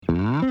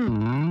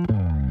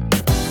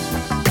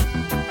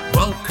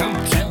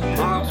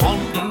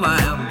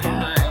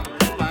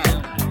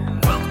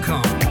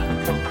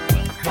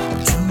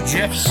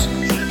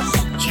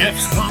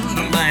Jeff's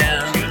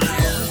Wonderland.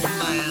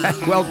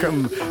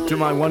 Welcome to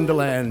my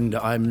Wonderland.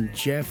 I'm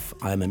Jeff.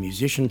 I'm a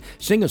musician,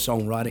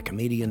 singer-songwriter,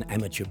 comedian,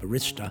 amateur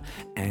barista,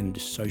 and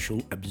social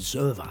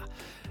observer.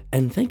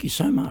 And thank you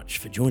so much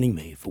for joining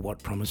me for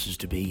what promises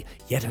to be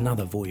yet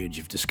another voyage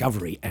of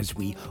discovery as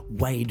we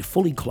wade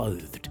fully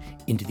clothed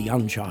into the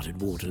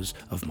uncharted waters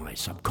of my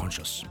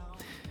subconscious.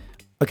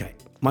 Okay,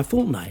 my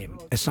full name,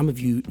 as some of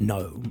you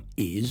know,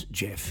 is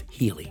Jeff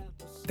Healey.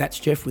 That's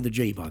Jeff with a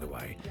G, by the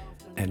way,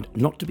 and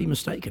not to be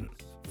mistaken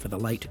for the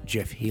late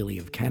Jeff Healey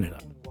of Canada.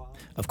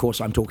 Of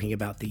course, I'm talking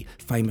about the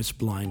famous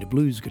blind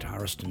blues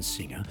guitarist and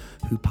singer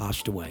who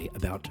passed away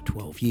about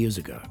 12 years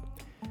ago.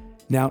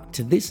 Now,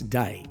 to this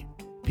day,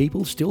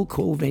 people still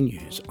call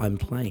venues I'm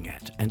playing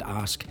at and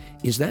ask,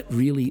 is that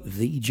really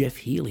the Jeff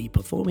Healey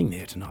performing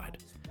there tonight?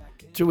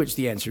 To which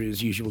the answer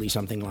is usually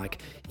something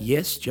like,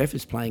 yes, Jeff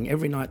is playing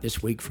every night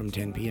this week from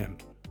 10 p.m.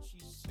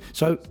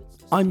 So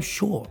I'm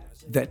sure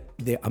that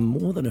there are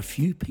more than a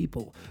few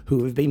people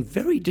who have been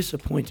very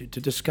disappointed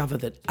to discover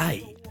that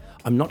A,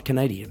 I'm not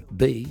Canadian,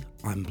 B,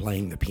 I'm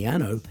playing the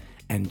piano,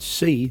 and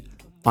C,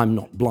 I'm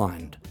not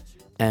blind.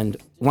 And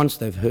once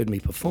they've heard me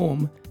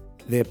perform,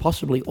 they're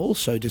possibly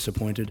also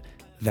disappointed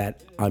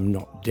that I'm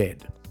not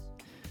dead.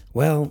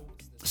 Well,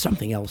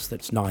 something else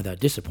that's neither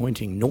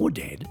disappointing nor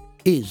dead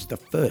is the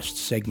first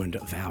segment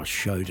of our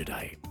show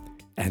today.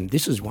 And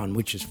this is one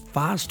which is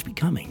fast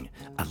becoming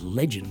a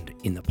legend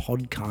in the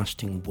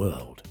podcasting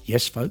world.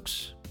 Yes,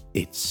 folks,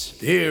 it's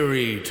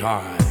Theory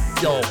Time.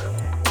 Yo,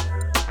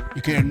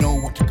 you can't know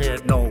what you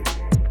can't know.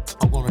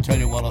 I'm gonna tell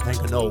you what I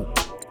think I know.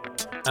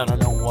 And I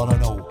know what I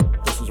know.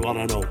 This is what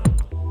I know.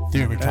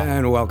 Theory Time.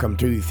 And welcome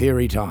to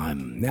Theory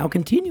Time. Now,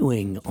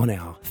 continuing on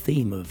our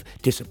theme of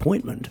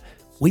disappointment,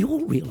 we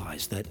all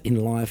realise that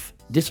in life,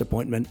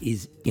 disappointment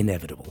is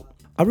inevitable.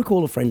 I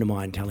recall a friend of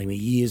mine telling me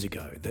years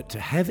ago that to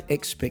have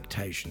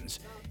expectations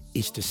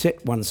is to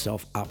set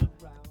oneself up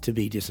to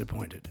be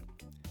disappointed.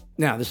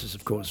 Now, this is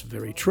of course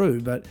very true,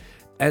 but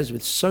as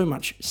with so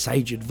much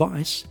sage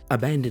advice,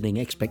 abandoning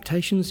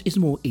expectations is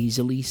more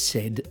easily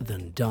said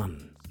than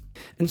done.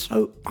 And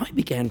so I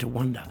began to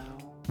wonder,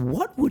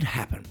 what would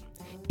happen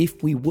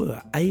if we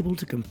were able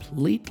to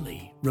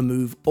completely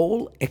remove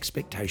all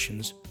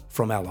expectations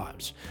from our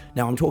lives?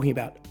 Now, I'm talking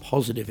about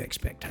positive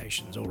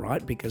expectations, all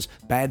right, because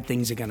bad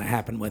things are going to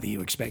happen whether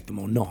you expect them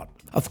or not.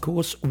 Of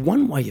course,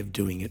 one way of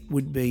doing it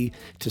would be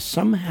to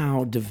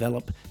somehow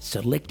develop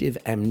selective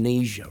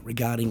amnesia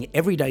regarding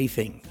everyday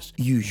things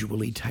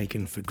usually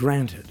taken for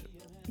granted.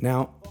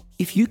 Now,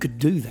 if you could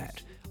do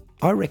that,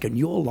 I reckon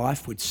your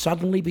life would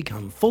suddenly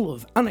become full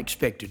of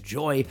unexpected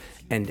joy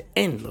and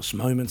endless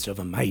moments of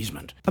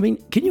amazement. I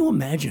mean, can you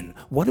imagine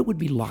what it would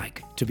be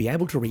like to be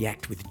able to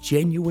react with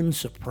genuine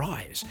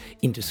surprise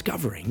in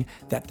discovering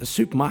that the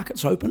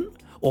supermarket's open,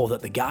 or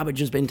that the garbage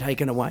has been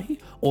taken away,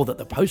 or that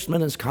the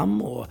postman has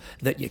come, or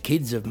that your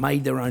kids have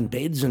made their own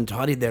beds and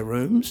tidied their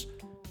rooms?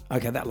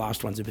 Okay, that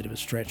last one's a bit of a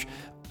stretch.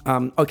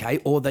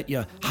 Or that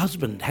your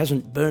husband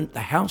hasn't burnt the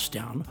house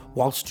down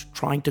whilst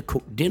trying to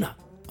cook dinner.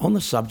 On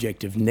the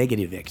subject of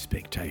negative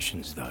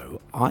expectations,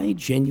 though, I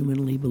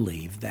genuinely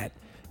believe that,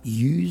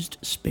 used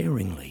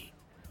sparingly,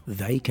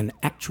 they can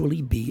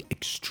actually be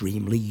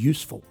extremely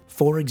useful.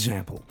 For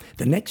example,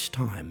 the next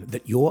time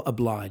that you're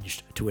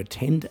obliged to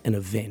attend an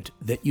event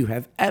that you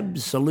have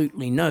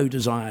absolutely no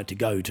desire to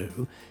go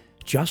to,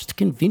 just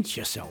convince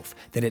yourself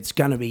that it's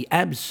going to be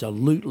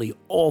absolutely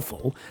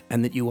awful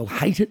and that you will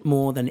hate it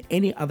more than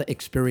any other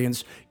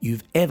experience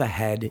you've ever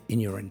had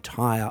in your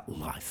entire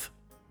life.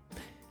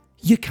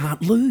 You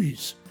can't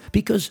lose,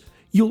 because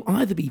you'll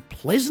either be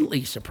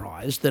pleasantly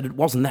surprised that it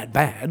wasn't that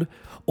bad,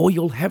 or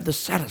you'll have the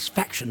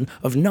satisfaction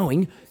of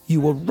knowing you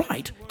were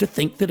right to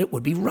think that it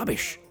would be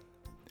rubbish.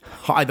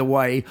 Either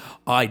way,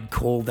 I'd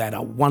call that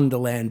a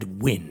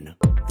Wonderland win.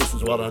 This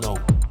is what I know.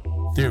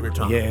 Theory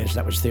Time. Yes,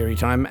 that was Theory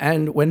Time,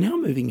 and we're now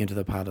moving into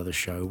the part of the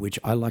show which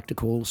I like to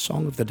call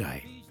Song of the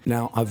Day.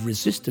 Now, I've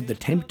resisted the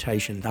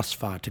temptation thus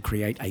far to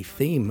create a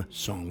theme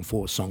song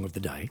for Song of the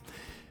Day,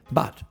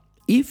 but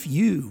if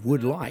you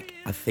would like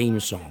a theme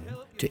song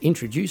to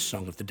introduce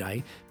Song of the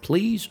Day,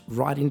 please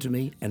write into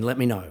me and let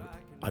me know.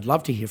 I'd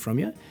love to hear from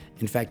you.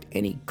 In fact,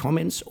 any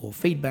comments or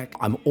feedback,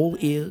 I'm all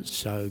ears,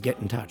 so get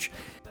in touch.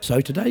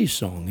 So today's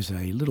song is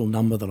a little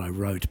number that I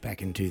wrote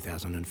back in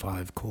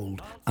 2005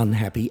 called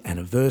Unhappy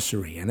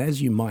Anniversary, and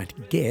as you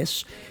might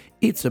guess,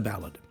 it's a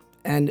ballad.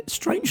 And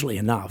strangely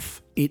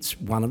enough, it's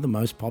one of the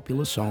most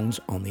popular songs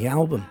on the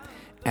album,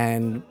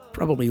 and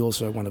probably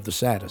also one of the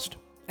saddest.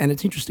 And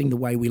it's interesting the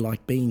way we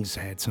like being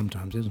sad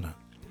sometimes, isn't it?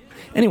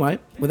 Anyway,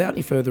 without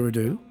any further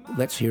ado,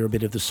 let's hear a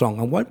bit of the song.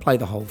 I won't play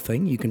the whole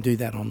thing. You can do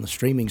that on the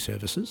streaming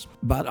services.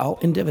 But I'll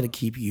endeavour to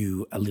keep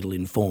you a little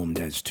informed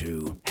as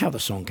to how the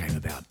song came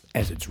about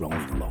as it's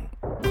rolling along.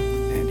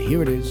 And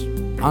here it is,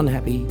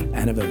 Unhappy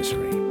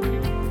Anniversary.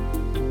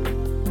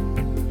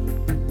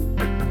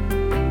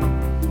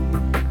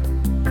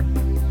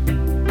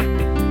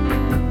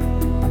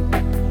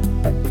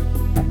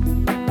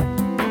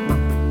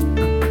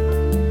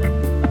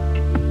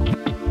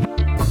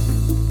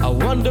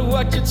 Wonder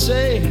what you'd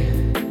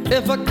say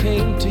if I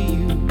came to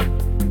you,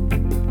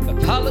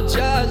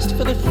 apologized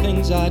for the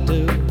things I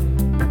do?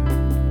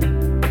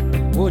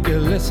 Would you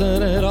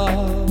listen at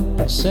all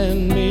or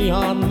send me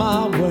on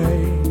my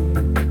way?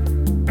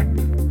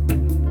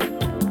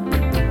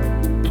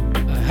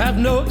 I have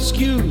no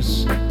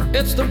excuse,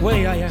 it's the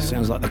way I am.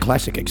 Sounds like the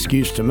classic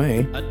excuse to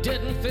me. I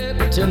didn't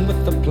fit in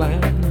with the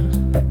plan.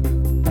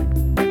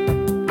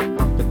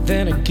 But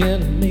then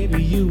again,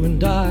 maybe you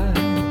and I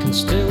can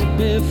still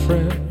be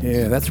friends.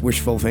 Yeah, that's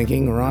wishful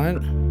thinking,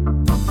 right?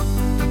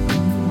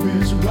 Who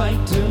is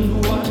right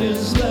and what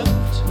is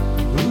left?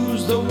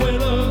 Who's the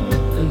winner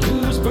and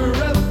who's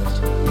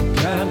bereft?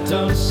 Can't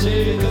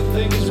unsay the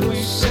things we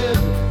said.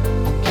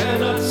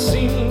 Cannot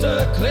seem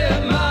to clear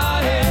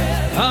my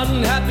head.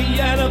 Unhappy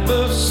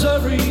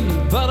anniversary,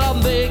 but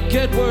I'll make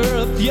it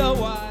worth your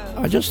while.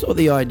 I just thought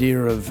the idea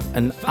of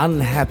an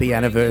unhappy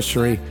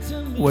anniversary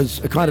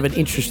was a kind of an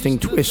interesting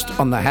twist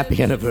on the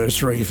happy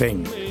anniversary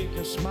thing.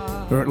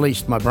 Or at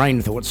least my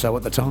brain thought so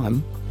at the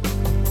time.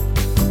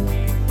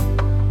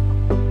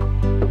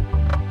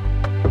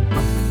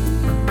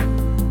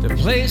 The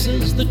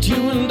places that you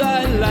and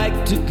I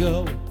like to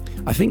go.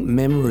 I think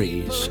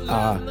memories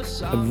are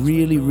a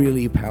really,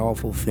 really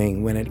powerful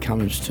thing when it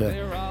comes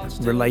to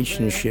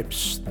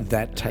relationships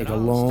that take a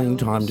long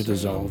time to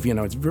dissolve. You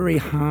know, it's very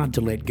hard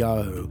to let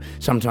go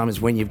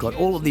sometimes when you've got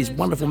all of these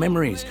wonderful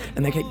memories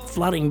and they keep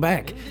flooding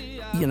back.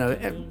 You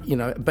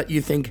know, but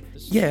you think,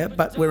 yeah,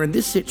 but we're in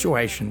this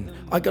situation.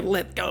 I got to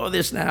let go of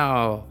this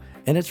now.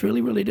 And it's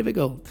really, really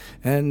difficult.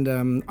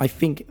 And I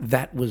think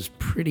that was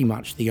pretty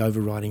much the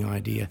overriding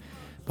idea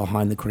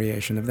behind the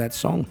creation of that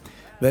song.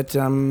 But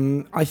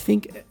I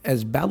think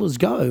as ballads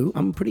go,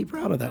 I'm pretty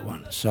proud of that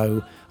one.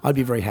 So I'd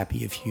be very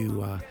happy if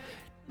you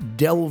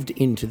delved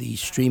into the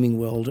streaming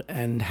world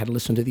and had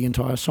listened to the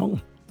entire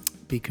song,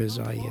 because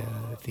I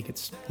think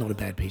it's not a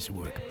bad piece of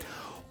work.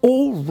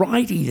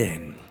 Alrighty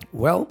then.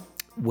 Well,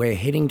 we're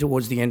heading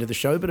towards the end of the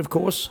show, but of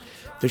course,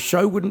 the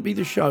show wouldn't be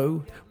the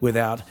show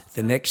without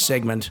the next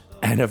segment.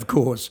 And of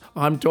course,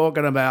 I'm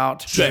talking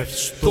about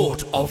Jeff's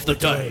Thought of the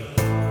Day.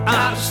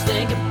 I was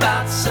thinking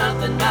about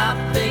something,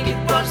 I think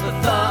it was the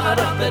thought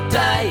of the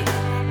day.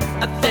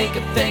 I think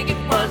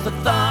it was the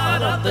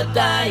thought of the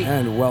day.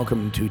 And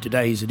welcome to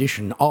today's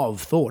edition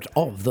of Thought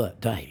of the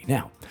Day.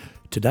 Now,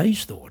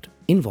 today's thought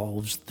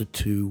involves the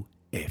two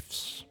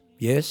F's.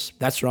 Yes,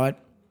 that's right,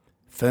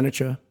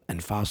 furniture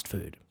and fast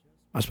food.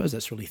 I suppose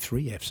that's really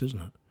three F's,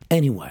 isn't it?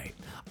 Anyway,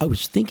 I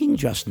was thinking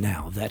just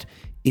now that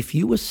if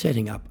you were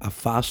setting up a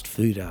fast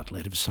food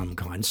outlet of some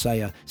kind, say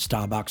a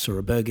Starbucks or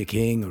a Burger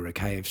King or a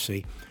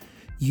KFC,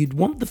 you'd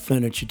want the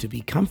furniture to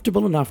be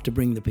comfortable enough to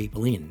bring the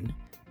people in,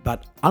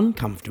 but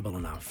uncomfortable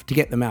enough to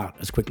get them out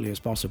as quickly as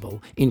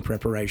possible in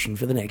preparation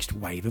for the next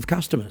wave of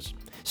customers.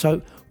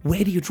 So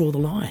where do you draw the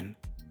line?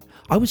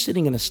 I was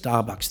sitting in a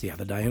Starbucks the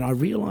other day and I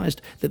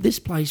realised that this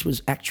place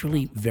was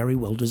actually very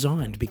well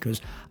designed,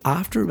 because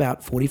after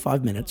about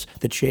 45 minutes,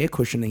 the chair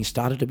cushioning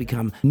started to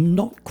become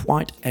not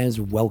quite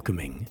as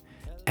welcoming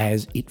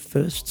as it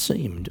first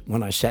seemed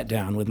when I sat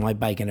down with my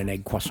bacon and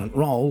egg croissant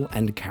roll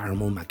and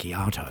caramel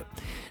macchiato.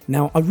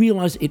 Now, I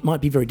realised it might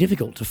be very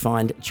difficult to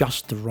find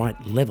just the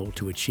right level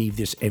to achieve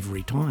this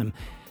every time,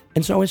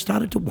 and so I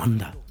started to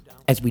wonder,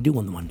 as we do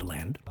on the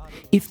Wonderland,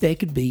 if there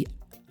could be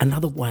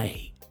another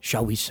way,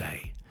 shall we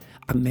say,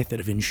 a method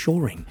of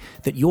ensuring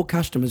that your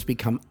customers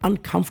become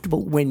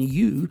uncomfortable when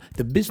you,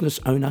 the business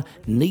owner,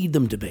 need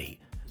them to be,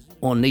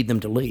 or need them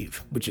to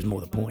leave, which is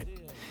more the point.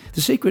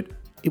 The secret,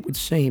 it would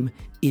seem,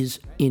 is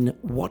in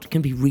what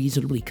can be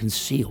reasonably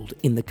concealed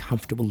in the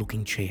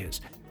comfortable-looking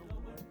chairs.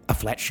 A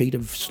flat sheet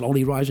of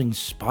slowly rising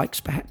spikes,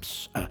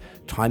 perhaps? A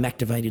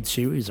time-activated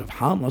series of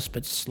harmless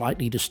but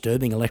slightly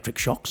disturbing electric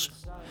shocks?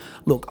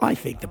 Look, I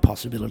think the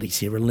possibilities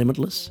here are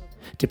limitless,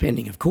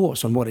 depending, of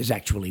course, on what is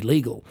actually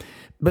legal.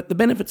 But the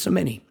benefits are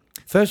many.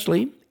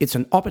 Firstly, it's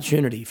an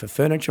opportunity for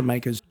furniture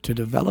makers to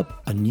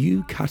develop a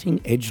new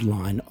cutting-edge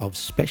line of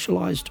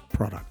specialised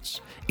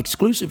products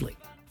exclusively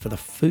for the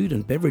food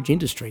and beverage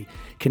industry,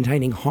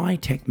 containing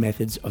high-tech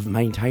methods of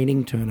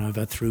maintaining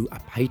turnover through a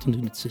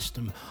patented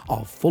system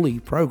of fully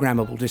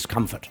programmable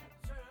discomfort,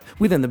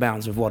 within the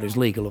bounds of what is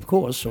legal, of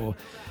course, or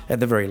at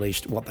the very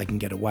least what they can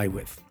get away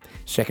with.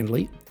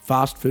 Secondly,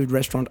 fast food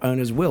restaurant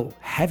owners will,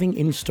 having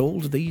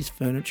installed these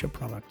furniture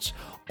products,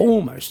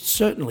 almost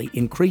certainly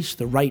increase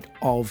the rate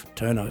of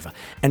turnover.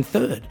 And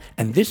third,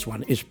 and this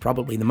one is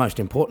probably the most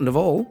important of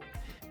all,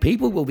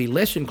 people will be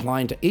less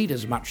inclined to eat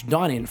as much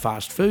dine-in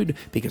fast food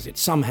because it's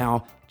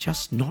somehow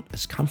just not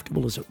as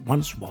comfortable as it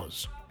once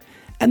was.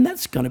 And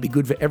that's going to be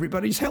good for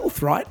everybody's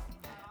health, right?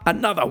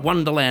 Another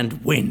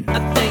Wonderland win.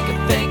 I think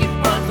it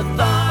was the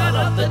thought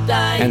of the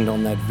day. And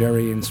on that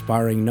very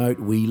inspiring note,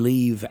 we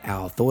leave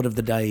our thought of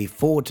the day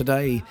for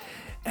today.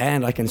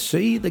 And I can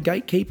see the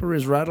gatekeeper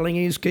is rattling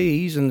his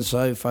keys, and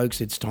so,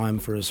 folks, it's time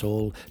for us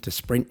all to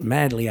sprint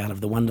madly out of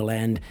the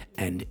Wonderland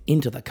and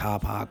into the car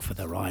park for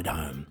the ride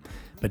home.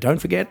 But don't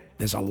forget,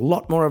 there's a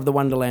lot more of the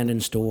Wonderland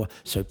in store,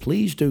 so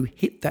please do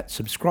hit that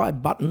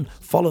subscribe button,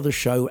 follow the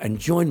show, and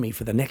join me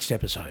for the next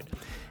episode.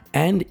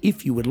 And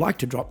if you would like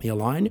to drop me a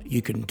line,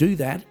 you can do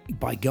that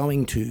by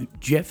going to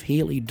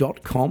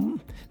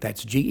jeffhealey.com.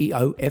 That's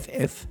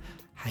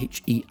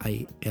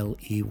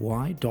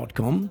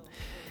GEOFFHEALEY.com.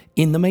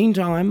 In the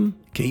meantime,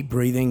 keep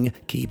breathing,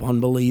 keep on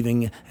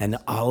believing, and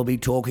I'll be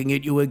talking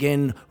at you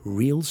again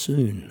real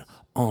soon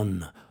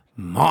on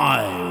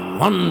My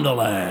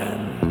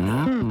Wonderland.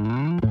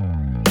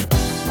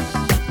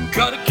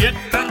 Gotta get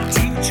back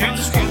to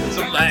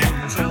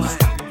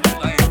Wonderland.